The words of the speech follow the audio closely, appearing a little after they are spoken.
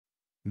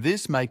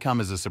This may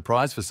come as a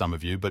surprise for some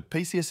of you, but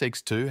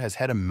PCSX2 has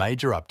had a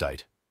major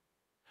update.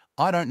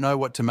 I don't know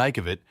what to make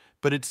of it,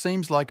 but it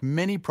seems like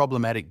many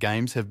problematic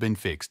games have been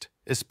fixed,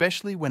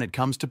 especially when it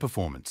comes to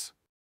performance.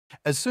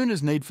 As soon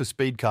as Need for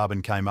Speed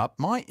Carbon came up,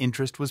 my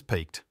interest was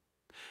piqued.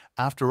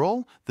 After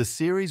all, the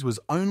series was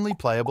only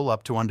playable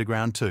up to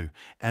Underground 2,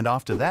 and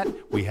after that,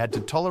 we had to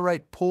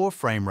tolerate poor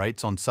frame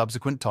rates on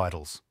subsequent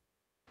titles.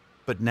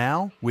 But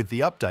now, with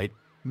the update,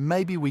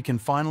 maybe we can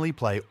finally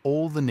play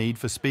all the Need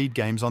for Speed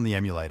games on the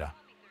emulator.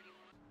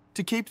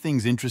 To keep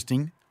things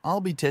interesting,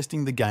 I'll be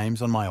testing the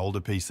games on my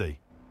older PC.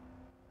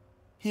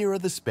 Here are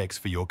the specs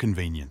for your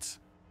convenience.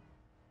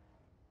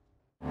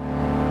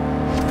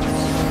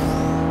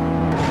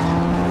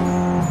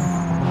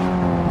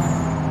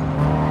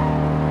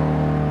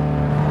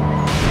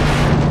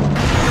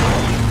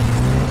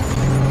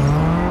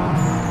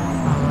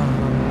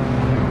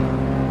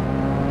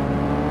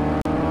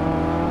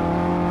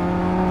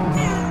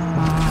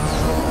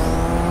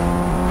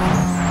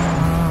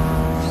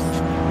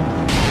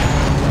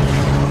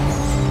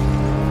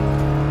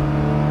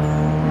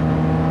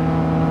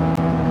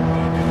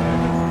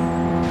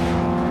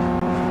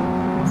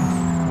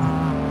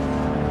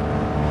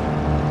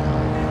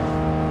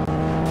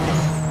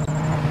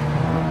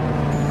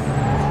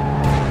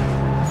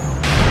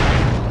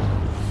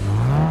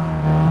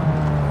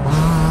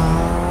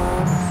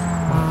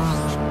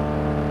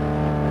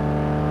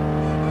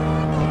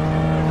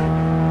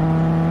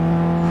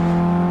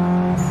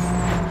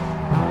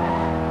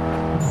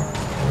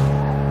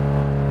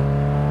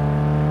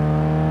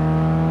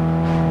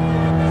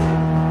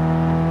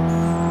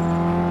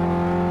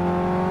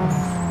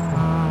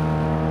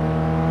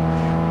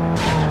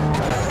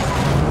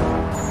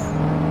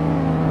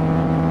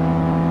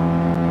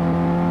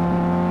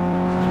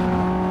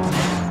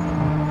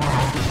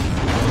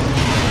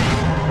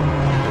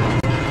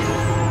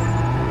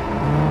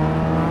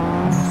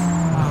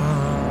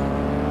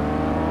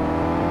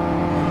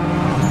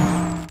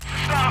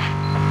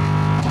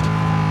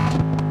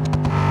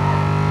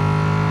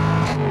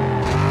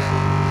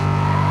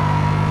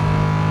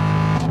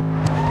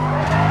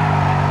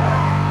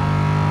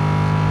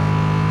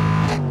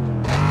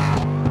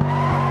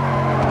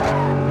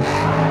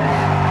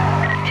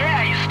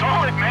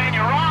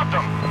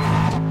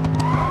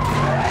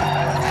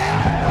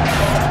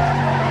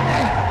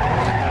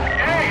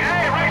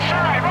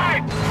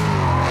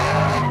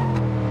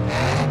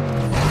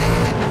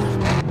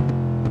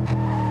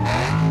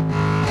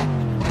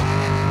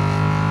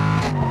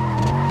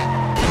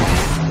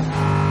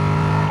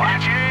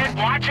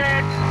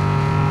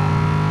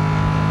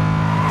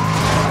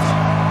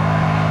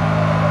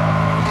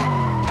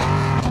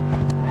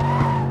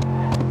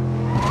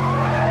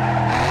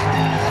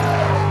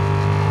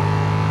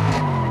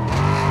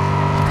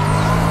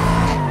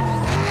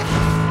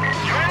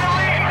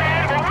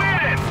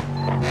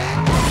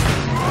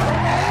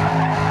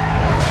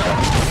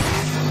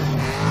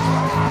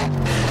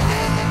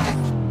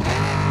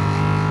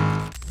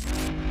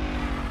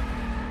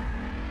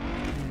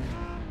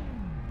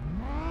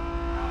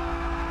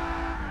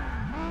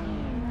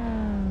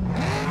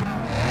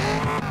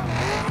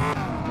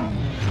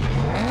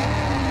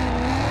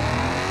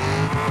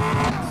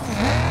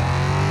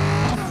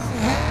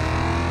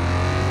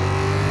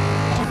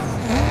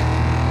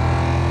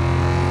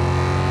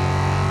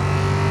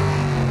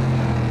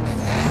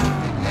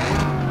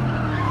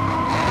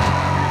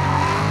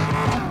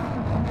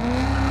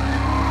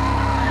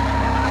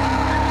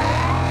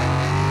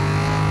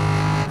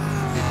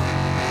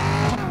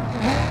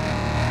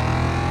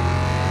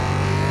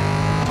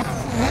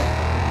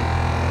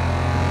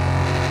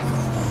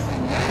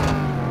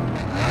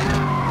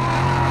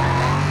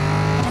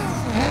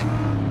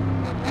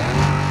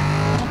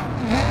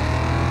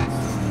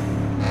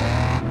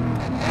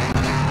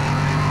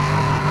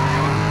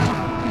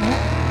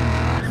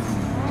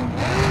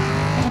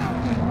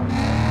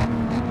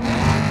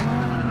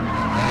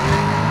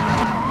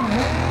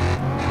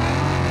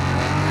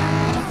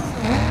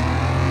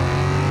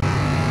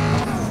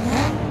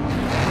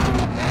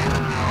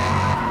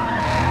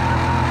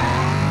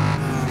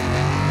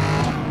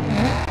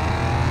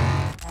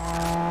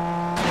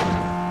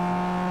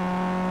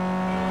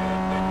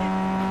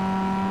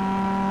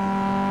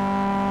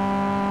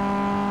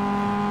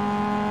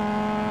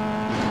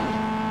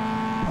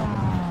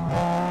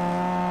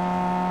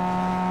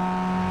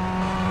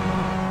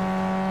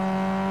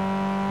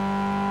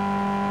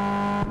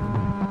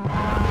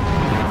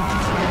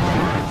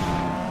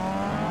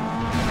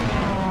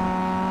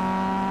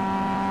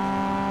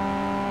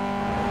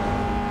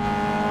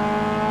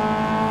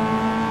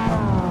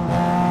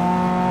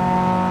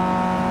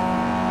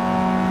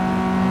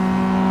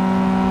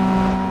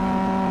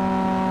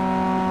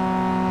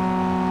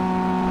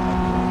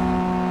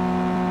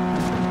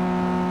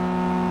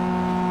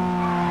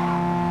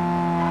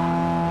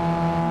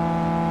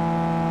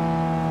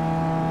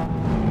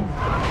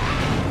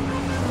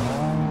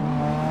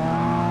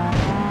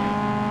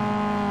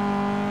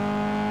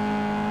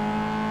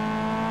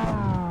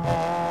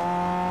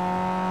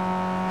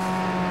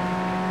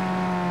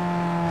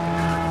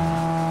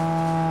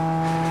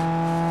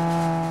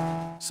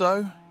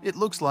 So, it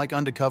looks like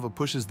Undercover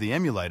pushes the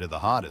emulator the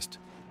hardest.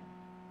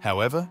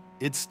 However,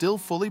 it's still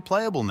fully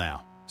playable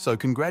now, so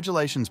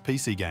congratulations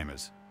PC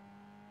gamers.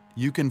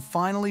 You can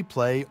finally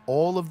play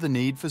all of the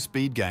Need for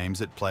Speed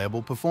games at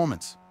playable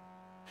performance.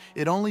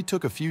 It only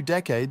took a few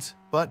decades,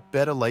 but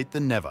better late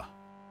than never.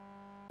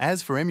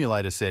 As for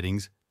emulator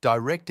settings,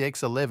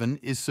 DirectX 11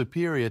 is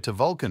superior to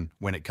Vulkan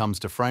when it comes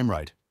to frame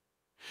rate.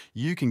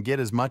 You can get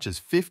as much as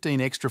 15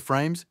 extra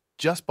frames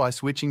just by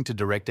switching to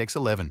DirectX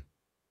 11.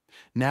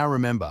 Now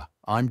remember,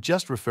 I'm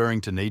just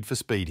referring to Need for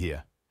Speed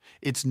here.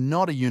 It's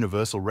not a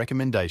universal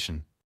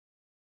recommendation.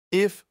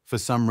 If, for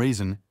some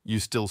reason, you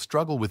still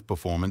struggle with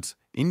performance,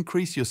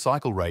 increase your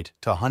cycle rate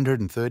to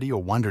 130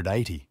 or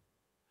 180.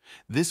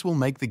 This will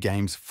make the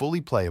games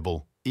fully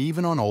playable,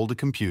 even on older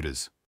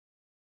computers.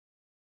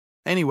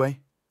 Anyway,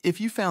 if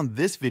you found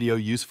this video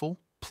useful,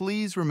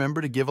 please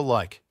remember to give a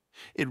like.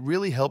 It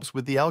really helps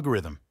with the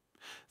algorithm.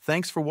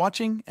 Thanks for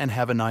watching and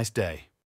have a nice day.